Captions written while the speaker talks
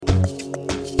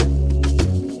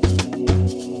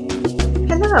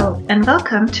and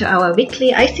welcome to our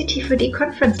weekly ICT4D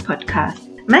conference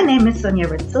podcast. My name is Sonja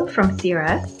Ritzel from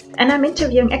CRS, and I'm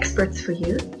interviewing experts for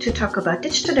you to talk about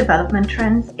digital development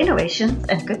trends, innovations,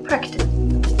 and good practice.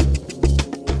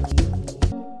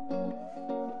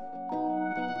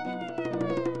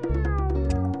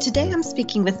 Today I'm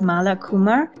speaking with Mala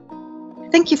Kumar.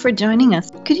 Thank you for joining us.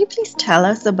 Could you please tell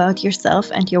us about yourself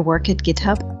and your work at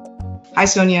GitHub? Hi,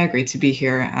 Sonia. Great to be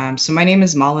here. So my name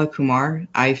is Mala Kumar.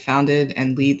 I founded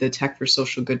and lead the Tech for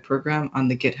Social Good program on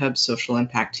the GitHub Social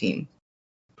Impact team.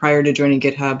 Prior to joining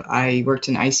GitHub, I worked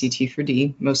in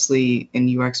ICT4D, mostly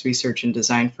in UX research and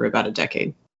design for about a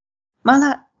decade.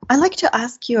 Mala, I'd like to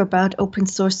ask you about open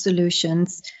source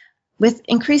solutions. With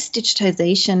increased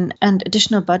digitization and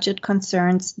additional budget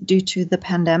concerns due to the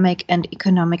pandemic and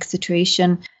economic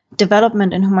situation,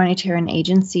 development and humanitarian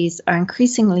agencies are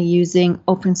increasingly using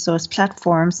open source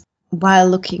platforms while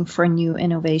looking for new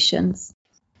innovations.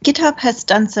 GitHub has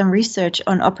done some research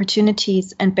on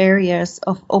opportunities and barriers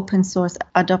of open source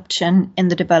adoption in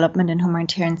the development and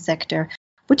humanitarian sector.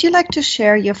 Would you like to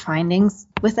share your findings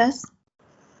with us?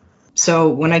 So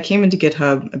when I came into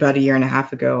GitHub about a year and a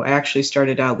half ago, I actually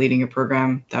started out leading a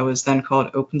program that was then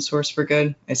called Open Source for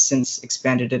Good. I've since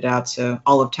expanded it out to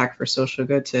all of Tech for Social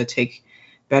Good to take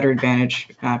better advantage,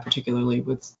 particularly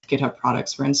with GitHub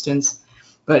products, for instance.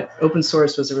 But open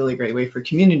source was a really great way for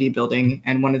community building.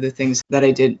 And one of the things that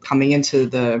I did coming into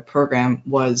the program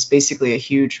was basically a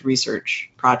huge research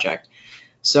project.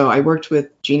 So I worked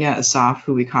with Gina Asaf,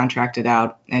 who we contracted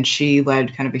out, and she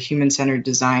led kind of a human-centered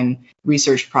design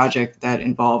research project that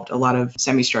involved a lot of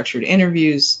semi-structured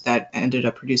interviews that ended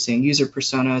up producing user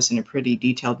personas and a pretty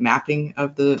detailed mapping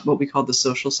of what we call the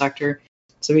social sector.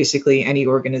 So basically any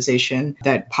organization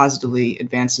that positively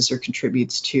advances or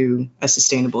contributes to a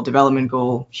sustainable development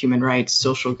goal, human rights,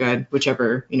 social good,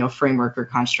 whichever framework or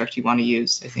construct you want to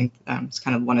use. I think it's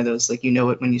kind of one of those like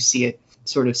it when you see it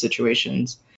sort of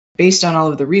situations. Based on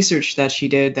all of the research that she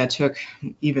did that took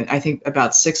even, I think,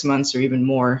 about 6 months or even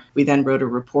more, we then wrote a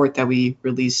report that we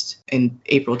released in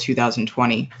April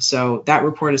 2020. So that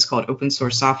report is called Open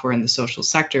Source Software in the Social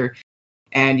Sector.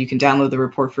 And you can download the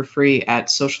report for free at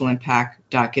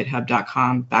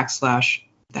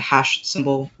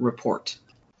socialimpact.github.com/report.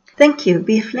 Thank you.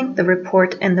 We've linked the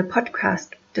report in the podcast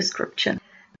description.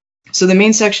 So the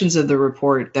main sections of the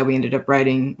report that we ended up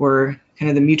writing were kind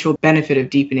of the mutual benefit of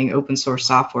deepening open source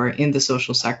software in the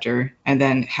social sector, and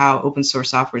then how open source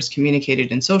software is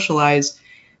communicated and socialized,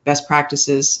 best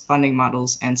practices, funding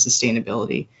models, and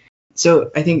sustainability.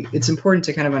 So I think it's important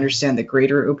to kind of understand the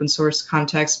greater open source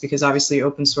context, because obviously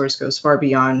open source goes far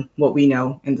beyond what we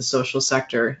know in the social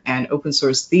sector. And open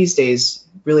source these days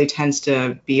really tends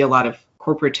to be a lot of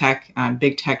corporate tech,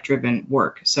 big tech driven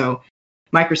work. So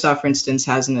Microsoft, for instance,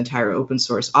 has an entire open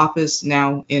source office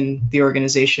now in the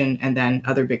organization, and then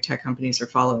other big tech companies are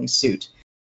following suit.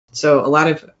 So a lot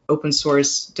of open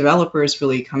source developers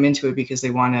really come into it because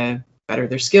they want to better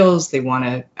their skills, they want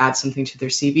to add something to their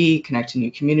CV, connect to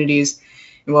new communities.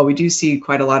 And while we do see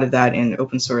quite a lot of that in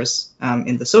open source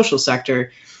in the social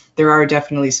sector, there are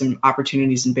definitely some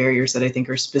opportunities and barriers that I think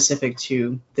are specific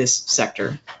to this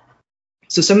sector.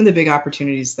 So some of the big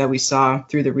opportunities that we saw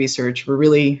through the research were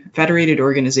really federated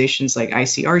organizations like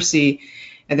ICRC,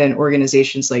 and then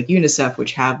organizations like UNICEF,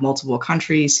 which have multiple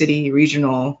country, city,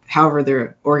 regional, however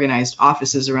they're organized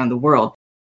offices around the world.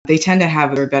 They tend to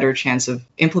have a better chance of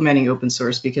implementing open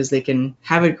source because they can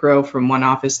have it grow from one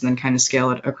office and then kind of scale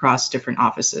it across different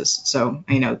offices. So,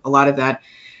 a lot of that,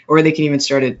 or they can even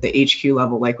start at the HQ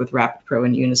level, like with RapidPro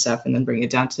and UNICEF, and then bring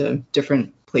it down to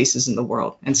different places in the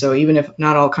world. And so even if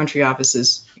not all country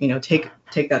offices,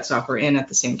 take that software in at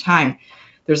the same time,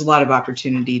 there's a lot of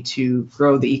opportunity to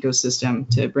grow the ecosystem,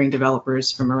 to bring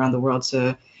developers from around the world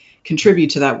to contribute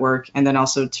to that work, and then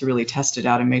also to really test it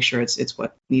out and make sure it's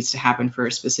what needs to happen for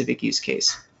a specific use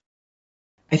case.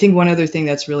 I think one other thing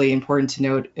that's really important to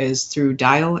note is through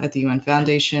DIAL at the UN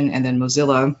Foundation and then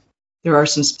Mozilla, there are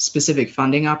some specific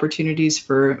funding opportunities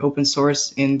for open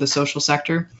source in the social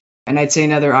sector. And I'd say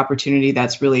another opportunity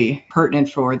that's really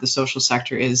pertinent for the social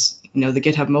sector is, the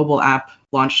GitHub mobile app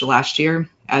launched last year.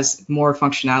 As more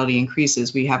functionality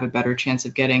increases, we have a better chance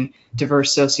of getting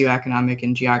diverse socioeconomic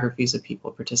and geographies of people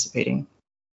participating.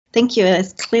 Thank you.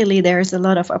 As clearly, there's a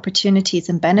lot of opportunities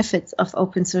and benefits of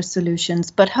open source solutions,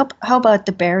 but how about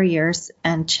the barriers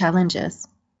and challenges?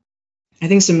 I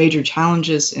think some major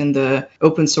challenges in the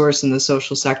open source and the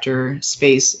social sector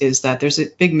space is that there's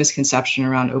a big misconception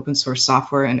around open source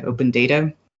software and open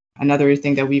data. Another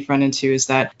thing that we've run into is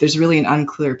that there's really an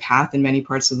unclear path in many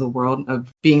parts of the world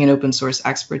of being an open source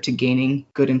expert to gaining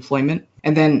good employment.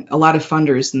 And then a lot of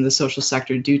funders in the social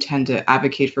sector do tend to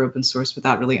advocate for open source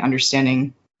without really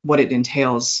understanding what it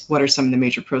entails, what are some of the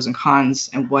major pros and cons,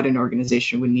 and what an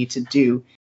organization would need to do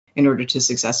in order to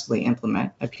successfully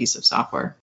implement a piece of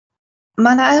software.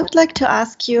 Mala, I would like to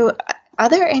ask you, are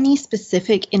there any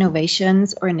specific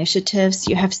innovations or initiatives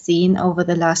you have seen over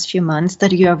the last few months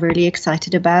that you are really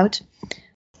excited about?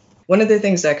 One of the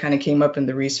things that kind of came up in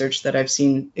the research that I've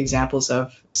seen examples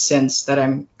of since that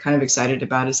I'm kind of excited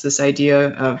about is this idea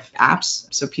of apps,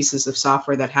 so pieces of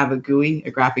software that have a GUI,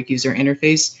 a graphic user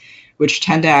interface, which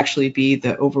tend to actually be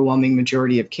the overwhelming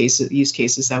majority of use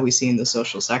cases that we see in the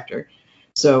social sector.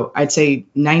 So I'd say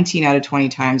 19 out of 20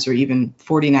 times, or even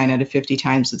 49 out of 50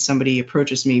 times that somebody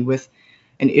approaches me with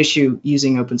an issue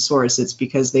using open source, it's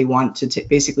because they want to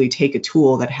basically take a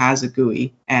tool that has a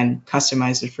GUI and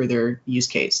customize it for their use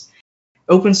case.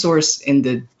 Open source in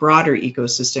the broader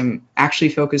ecosystem actually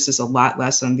focuses a lot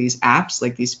less on these apps,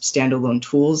 like these standalone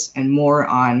tools, and more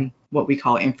on what we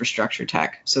call infrastructure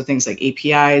tech. So things like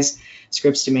APIs,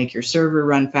 scripts to make your server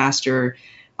run faster,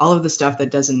 all of the stuff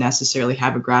that doesn't necessarily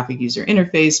have a graphic user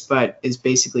interface, but is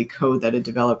basically code that a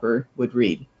developer would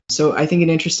read. So I think an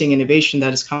interesting innovation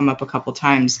that has come up a couple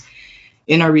times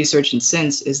in our research and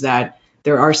since is that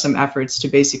there are some efforts to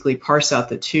basically parse out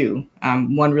the two.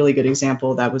 One really good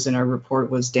example that was in our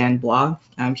report was Dan Blah.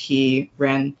 He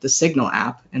ran the Signal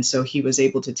app, and so he was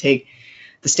able to take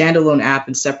the standalone app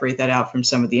and separate that out from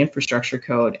some of the infrastructure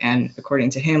code. And according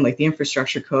to him, like the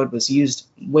infrastructure code was used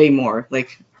way more,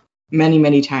 like many,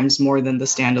 many times more than the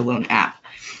standalone app.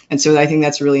 And so I think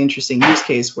that's a really interesting use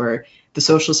case where the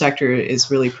social sector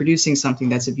is really producing something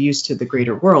that's of use to the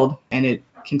greater world, and it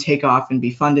can take off and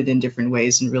be funded in different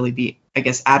ways and really be, I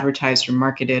guess, advertised or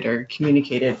marketed or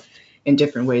communicated in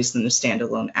different ways than the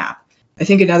standalone app. I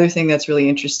think another thing that's really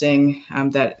interesting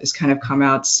that has kind of come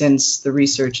out since the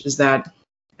research is that,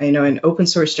 you know, in open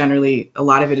source generally, a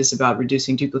lot of it is about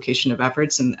reducing duplication of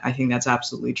efforts. And I think that's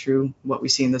absolutely true, what we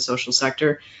see in the social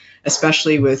sector,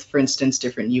 especially with, for instance,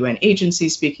 different UN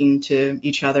agencies speaking to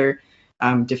each other,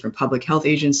 different public health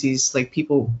agencies, like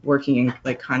people working in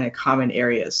like kind of common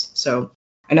areas. So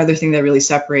another thing that really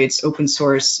separates open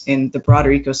source in the broader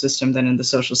ecosystem than in the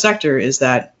social sector is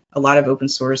that a lot of open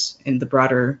source in the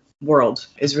broader world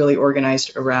is really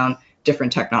organized around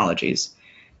different technologies.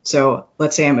 So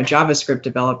let's say I'm a JavaScript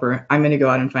developer, I'm going to go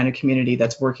out and find a community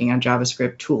that's working on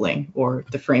JavaScript tooling or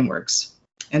the frameworks.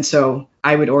 And so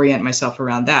I would orient myself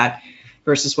around that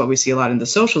versus what we see a lot in the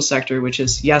social sector, which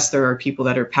is, yes, there are people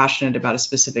that are passionate about a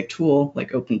specific tool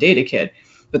like Open Data Kit,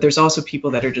 but there's also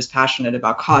people that are just passionate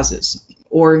about causes,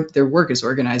 or their work is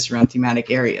organized around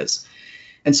thematic areas.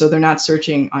 And so they're not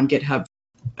searching on GitHub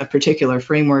a particular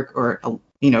framework or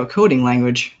a coding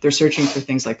language. They're searching for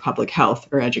things like public health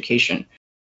or education.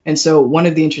 And so one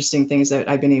of the interesting things that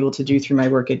I've been able to do through my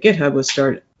work at GitHub was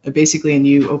start basically a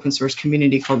new open source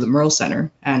community called the Merle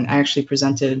Center. And I actually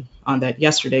presented on that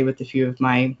yesterday with a few of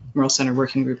my Merle Center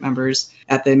working group members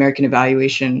at the American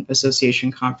Evaluation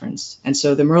Association conference. And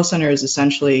so the Merle Center is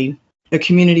essentially a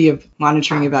community of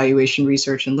monitoring, evaluation,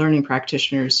 research, and learning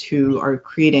practitioners who are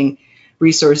creating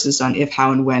resources on if,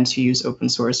 how, and when to use open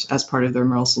source as part of their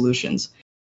Merle solutions.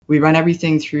 We run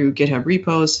everything through GitHub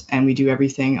repos, and we do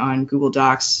everything on Google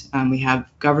Docs. We have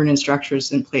governance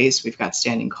structures in place. We've got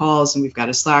standing calls, and we've got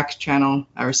a Slack channel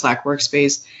or Slack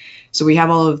workspace. So we have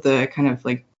all of the kind of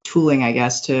like tooling, I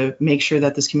guess, to make sure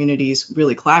that this community is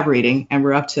really collaborating. And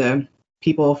we're up to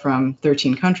people from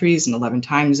 13 countries and 11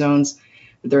 time zones.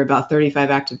 There are about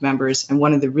 35 active members. And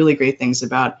one of the really great things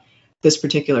about this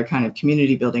particular kind of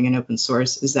community building in open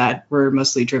source is that we're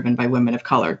mostly driven by women of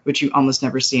color, which you almost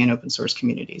never see in open source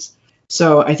communities.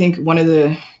 So I think one of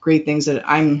the great things that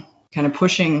I'm kind of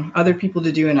pushing other people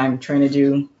to do, and I'm trying to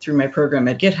do through my program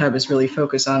at GitHub, is really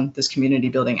focus on this community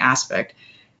building aspect.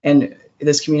 And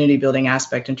this community building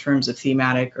aspect in terms of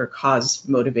thematic or cause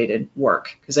motivated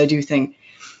work. Because I do think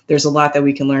there's a lot that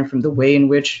we can learn from the way in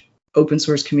which open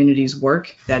source communities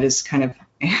work that is kind of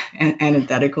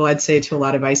antithetical, I'd say, to a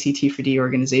lot of ICT4D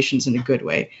organizations in a good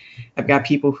way. I've got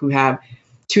people who have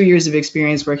 2 years of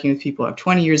experience working with people who have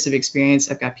 20 years of experience.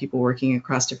 I've got people working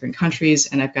across different countries,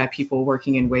 and I've got people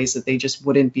working in ways that they just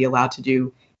wouldn't be allowed to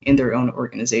do in their own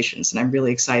organizations. And I'm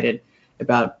really excited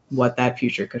about what that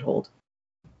future could hold.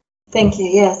 Thank you.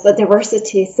 Yes, the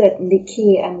diversity is certainly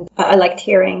key. And I liked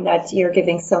hearing that you're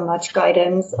giving so much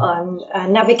guidance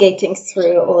on navigating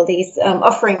through all these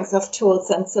offerings of tools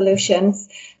and solutions.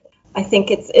 I think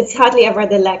it's hardly ever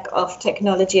the lack of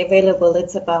technology available.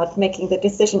 It's about making the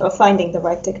decision or finding the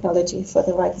right technology for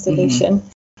the right solution.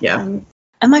 Mm-hmm. Yeah.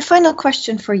 And my final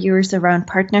question for you is around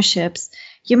partnerships.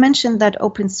 You mentioned that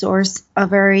open source are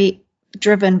very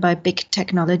driven by big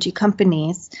technology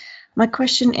companies. My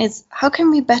question is, how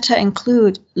can we better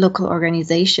include local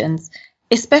organizations,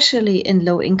 especially in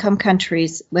low-income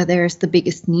countries where there is the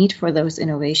biggest need for those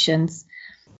innovations?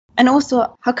 And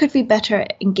also, how could we better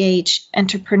engage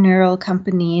entrepreneurial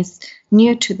companies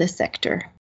new to the sector?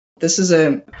 This is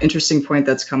an interesting point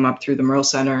that's come up through the Merle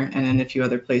Center and in a few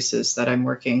other places that I'm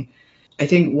working. I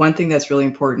think one thing that's really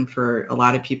important for a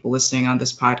lot of people listening on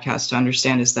this podcast to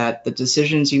understand is that the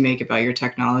decisions you make about your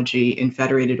technology in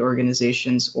federated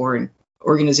organizations or in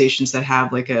organizations that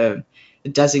have like a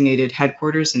designated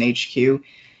headquarters and HQ,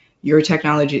 your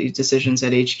technology decisions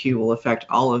at HQ will affect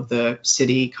all of the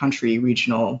city, country,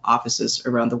 regional offices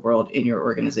around the world in your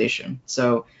organization.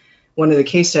 So one of the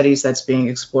case studies that's being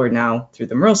explored now through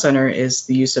the Merle Center is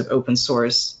the use of open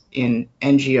source in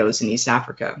NGOs in East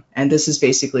Africa. And this is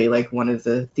basically like one of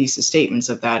the thesis statements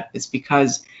of that. It's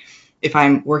because if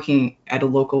I'm working at a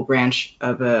local branch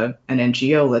of an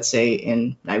NGO, let's say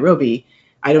in Nairobi,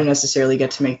 I don't necessarily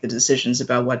get to make the decisions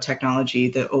about what technology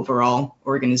the overall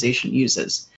organization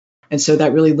uses. And so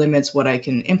that really limits what I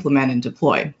can implement and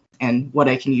deploy and what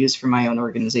I can use for my own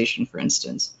organization, for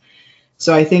instance.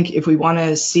 So I think if we want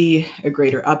to see a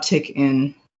greater uptick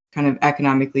in kind of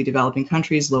economically developing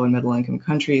countries, low and middle income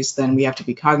countries, then we have to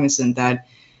be cognizant that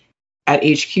at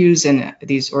HQs and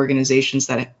these organizations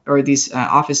that, or these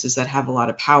offices that have a lot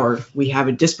of power, we have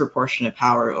a disproportionate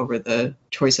power over the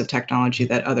choice of technology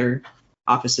that other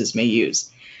offices may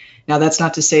use. Now, that's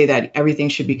not to say that everything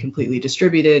should be completely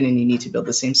distributed and you need to build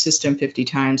the same system 50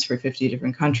 times for 50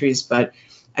 different countries, but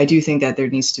I do think that there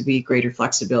needs to be greater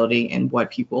flexibility in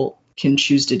what people can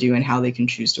choose to do and how they can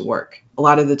choose to work. A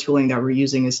lot of the tooling that we're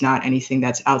using is not anything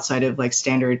that's outside of like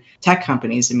standard tech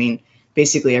companies. I mean,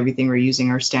 basically everything we're using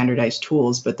are standardized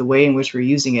tools, but the way in which we're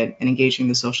using it and engaging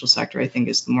the social sector, I think,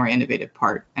 is the more innovative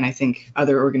part. And I think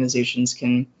other organizations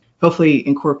can hopefully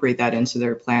incorporate that into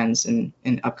their plans in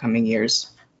upcoming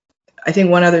years. I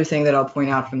think one other thing that I'll point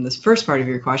out from this first part of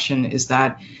your question is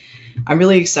that I'm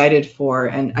really excited for,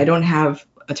 and I don't have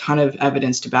a ton of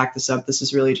evidence to back this up. This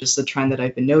is really just the trend that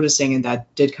I've been noticing, and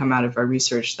that did come out of our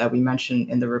research that we mentioned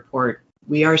in the report.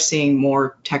 We are seeing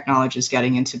more technologists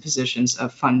getting into positions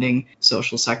of funding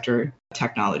social sector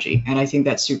technology. And I think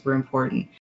that's super important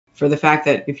for the fact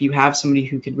that if you have somebody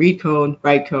who can read code,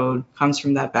 write code, comes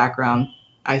from that background,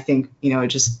 I think, it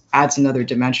just adds another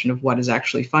dimension of what is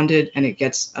actually funded, and it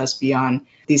gets us beyond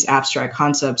these abstract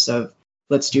concepts of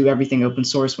let's do everything open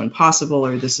source when possible,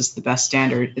 or this is the best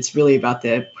standard. It's really about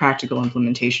the practical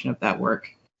implementation of that work.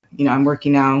 I'm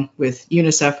working now with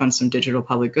UNICEF on some digital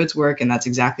public goods work, and that's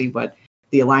exactly what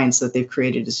the alliance that they've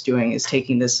created is doing, is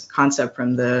taking this concept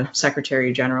from the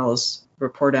Secretary General's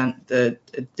report on the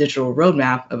digital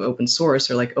roadmap of open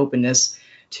source, or like openness,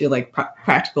 to like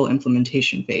practical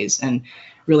implementation phase. And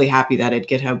really happy that at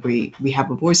GitHub we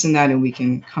have a voice in that, and we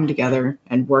can come together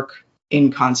and work in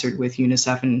concert with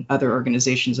UNICEF and other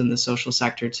organizations in the social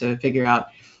sector to figure out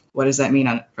what does that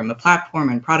mean from a platform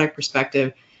and product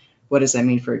perspective, what does that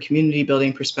mean for a community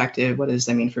building perspective, what does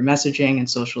that mean for messaging and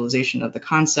socialization of the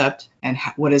concept, and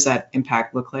what does that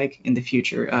impact look like in the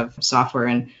future of software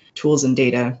and tools and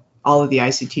data, all of the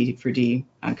ICT4D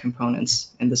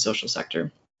components in the social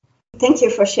sector. Thank you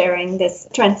for sharing this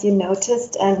trend you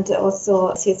noticed. And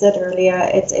also, as you said earlier,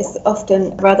 it is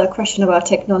often rather a question about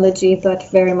technology, but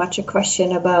very much a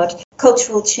question about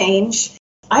cultural change.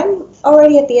 I'm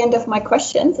already at the end of my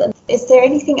questions. And is there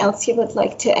anything else you would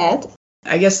like to add?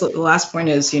 I guess the last point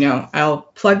is, I'll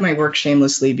plug my work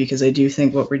shamelessly because I do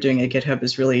think what we're doing at GitHub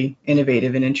is really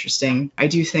innovative and interesting. I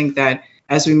do think that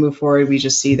as we move forward, we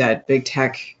just see that big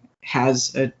tech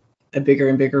has a bigger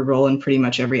and bigger role in pretty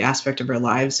much every aspect of our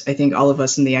lives. I think all of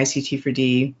us in the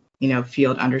ICT4D,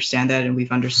 field understand that, and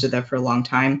we've understood that for a long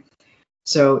time.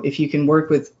 So if you can work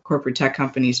with corporate tech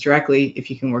companies directly, if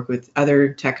you can work with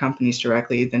other tech companies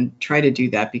directly, then try to do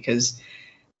that, because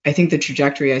I think the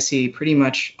trajectory I see pretty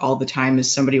much all the time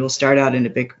is somebody will start out in a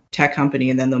big tech company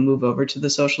and then they'll move over to the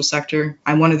social sector.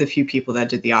 I'm one of the few people that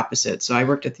did the opposite. So I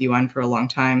worked at the UN for a long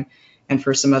time and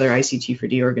for some other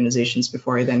ICT4D organizations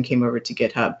before I then came over to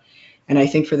GitHub. And I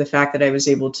think for the fact that I was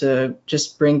able to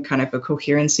just bring kind of a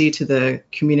coherency to the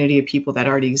community of people that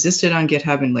already existed on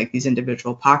GitHub and like these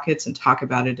individual pockets and talk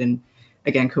about it in,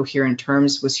 again, coherent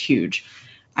terms was huge.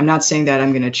 I'm not saying that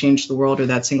I'm going to change the world or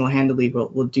that single-handedly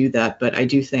will do that, but I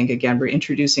do think, again, we're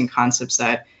introducing concepts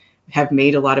that have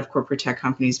made a lot of corporate tech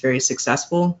companies very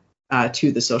successful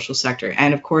to the social sector.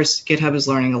 And of course, GitHub is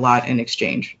learning a lot in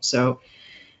exchange. So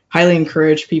highly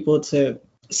encourage people to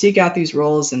seek out these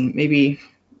roles and maybe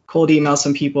cold email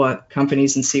some people at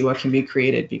companies and see what can be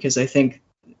created, because I think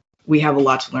we have a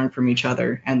lot to learn from each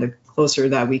other, and the closer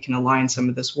that we can align some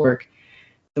of this work,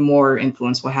 the more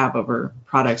influence we'll have over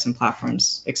products and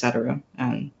platforms, et cetera.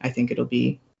 And I think it'll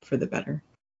be for the better.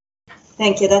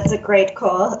 Thank you. That's a great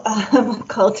call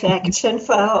to action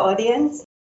for our audience.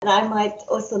 And I might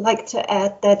also like to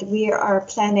add that we are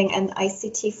planning an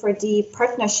ICT4D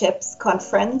Partnerships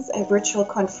Conference, a virtual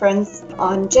conference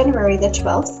on January the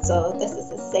 12th. So this is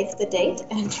a save the date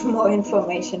and more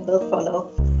information will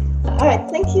follow. All right.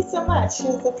 Thank you so much. It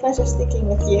was a pleasure speaking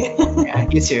with you. Yeah,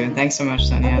 you too. Thanks so much,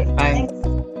 Sonia. Okay, bye.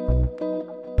 Thanks.